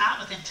preaching was not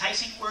with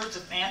enticing words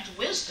of man's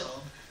wisdom,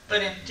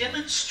 but in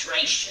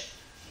demonstration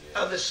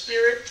of the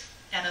Spirit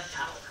and of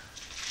power.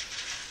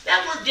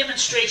 That word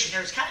demonstration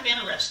here is kind of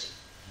interesting.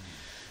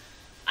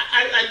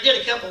 I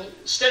did a couple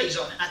studies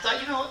on it. I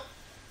thought, you know what?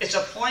 It's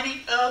a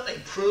pointing of, a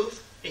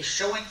proof, a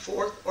showing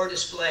forth or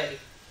display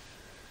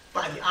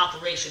by the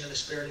operation of the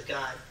Spirit of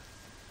God,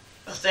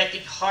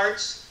 affecting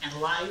hearts and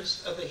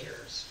lives of the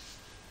hearers.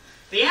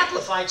 The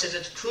Amplified says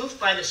it's proof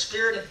by the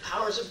Spirit and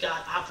powers of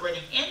God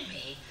operating in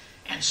me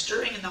and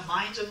stirring in the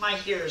minds of my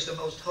hearers the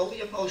most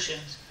holy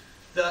emotions,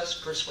 thus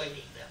persuading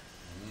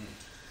them.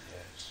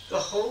 Yes. The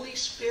Holy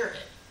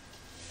Spirit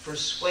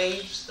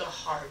persuades the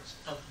hearts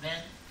of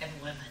men and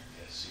women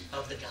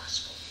of the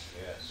gospel.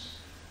 Yes.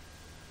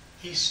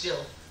 He's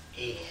still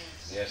able.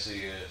 Yes,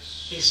 He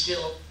is. He's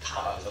still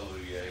powerful.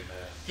 Hallelujah.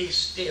 Amen. He's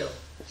still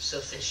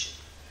sufficient.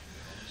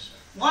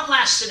 One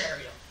last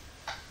scenario.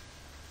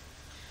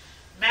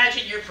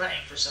 Imagine you're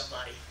praying for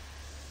somebody,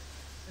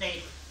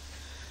 neighbor.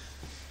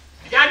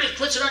 And God just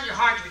puts it on your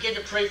heart to begin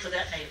to pray for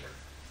that neighbor.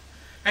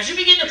 As you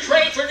begin to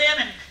pray for them,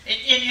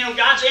 and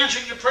God's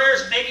answering your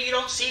prayers, and maybe you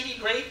don't see any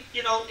great,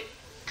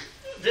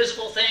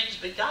 visible things,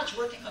 but God's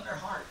working on their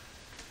heart.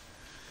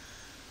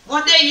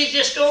 One day you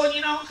just go and,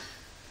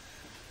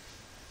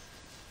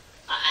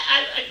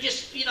 I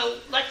just,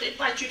 like to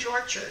invite you to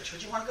our church.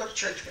 Would you want to go to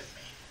church with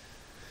me?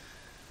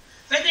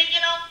 And I think,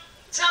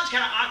 it sounds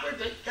kind of awkward,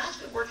 but God's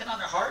been working on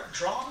their heart and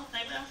drawing them.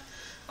 They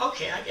will.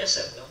 Okay, I guess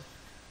I will.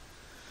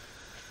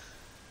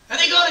 And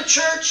they go to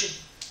church and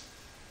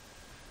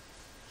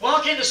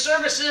walk into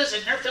services,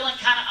 and they're feeling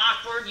kind of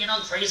awkward. The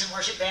praise and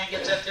worship band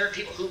gets up there,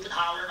 people hoop and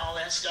holler and all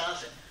that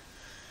stuff. And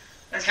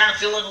they're kind of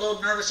feeling a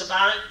little nervous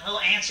about it, a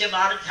little antsy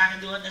about it, kind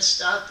of doing this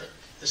stuff. But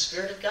the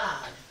Spirit of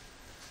God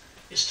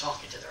is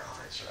talking to their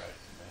hearts.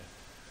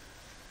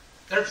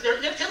 That's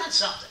right. They're feeling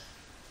something.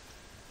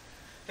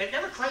 They've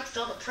never quite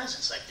felt a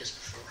presence like this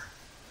before.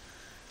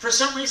 For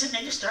some reason,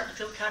 they just start to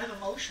feel kind of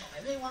emotional.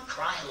 Maybe they want to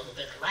cry a little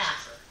bit or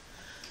laugh, or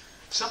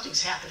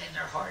something's happening in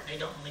their heart and they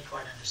don't really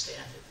quite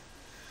understand it.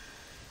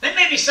 Then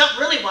maybe something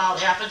really wild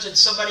happens and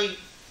somebody,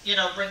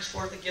 brings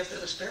forth the gift of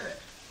the Spirit.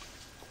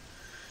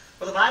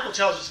 Well, the Bible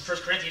tells us in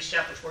 1 Corinthians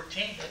chapter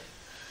 14 that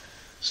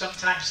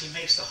sometimes He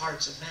makes the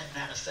hearts of men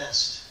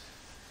manifest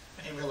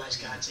when they realize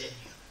God's in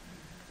you.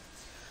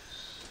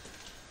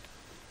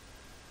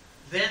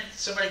 Then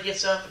somebody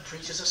gets up and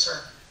preaches a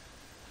sermon.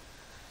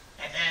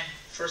 And then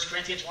 1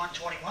 Corinthians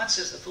 1:21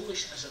 says the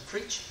foolishness of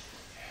preaching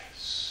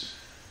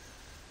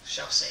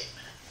shall save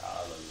men.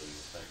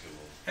 Hallelujah. Thank you,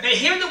 Lord. And they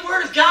hear the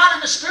Word of God,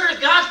 and the Spirit of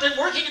God's been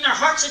working in their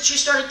hearts since you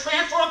started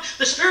praying for them.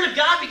 The Spirit of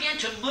God began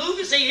to move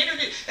as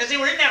they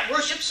were in that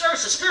worship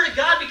service. The Spirit of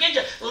God began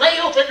to lay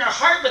open their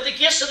heart with the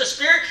gifts of the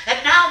Spirit,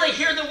 and now they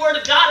hear the Word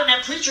of God, and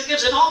that preacher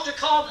gives an altar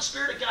call, and the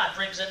Spirit of God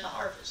brings in the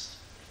harvest.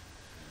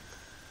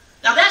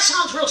 Now that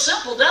sounds real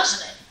simple,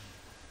 doesn't it?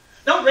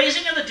 No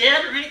raising of the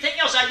dead or anything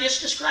else. I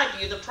just described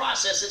to you the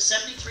process that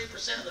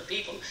 73% of the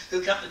people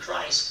who come to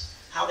Christ,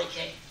 how they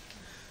came.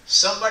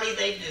 Somebody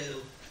they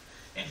knew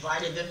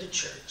invited them to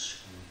church,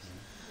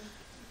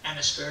 and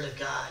the Spirit of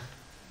God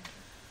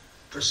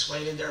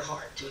persuaded their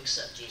heart to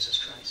accept Jesus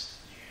Christ.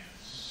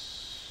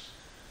 Yes.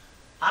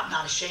 I'm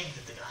not ashamed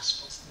of the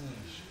gospel.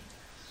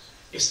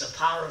 It's the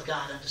power of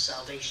God unto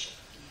salvation.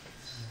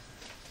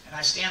 And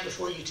I stand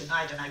before you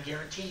tonight and I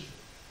guarantee you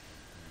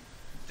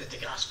that the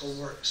gospel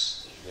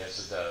works. Yes,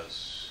 it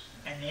does.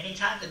 And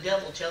anytime the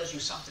devil tells you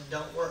something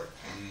don't work,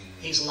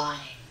 he's lying.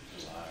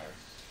 Liar.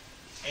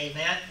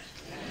 Amen?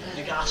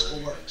 The gospel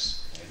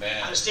works.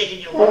 Amen. I was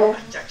taking your word.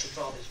 I'm actually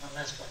for all these. My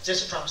last one.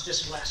 This is a promise.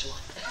 This is the last one.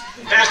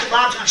 Pastor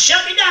Bob's going to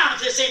shut me down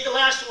if this ain't the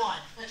last one.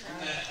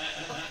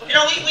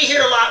 We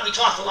hear a lot. We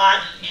talk a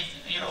lot.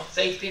 And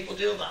faith people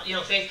do about.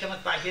 Faith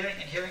cometh by hearing,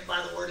 and hearing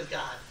by the word of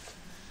God.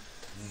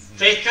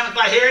 Faith cometh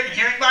by hearing, and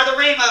hearing by the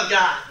rhema of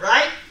God.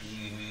 Right?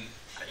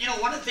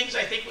 One of the things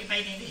I think we may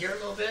need to hear a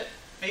little bit.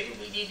 Maybe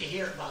we need to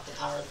hear about the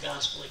power of the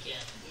gospel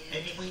again.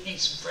 Maybe we need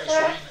some fresh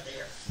rhema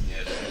there.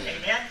 Yes.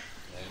 Amen.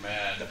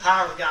 Amen. The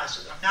power of the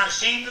gospel. I'm not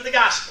ashamed of the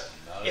gospel.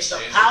 It's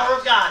the power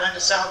of God unto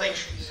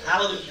salvation.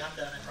 Hallelujah. I'm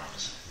done, I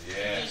promise.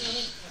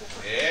 Yes.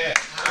 Yes.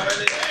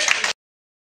 Hallelujah.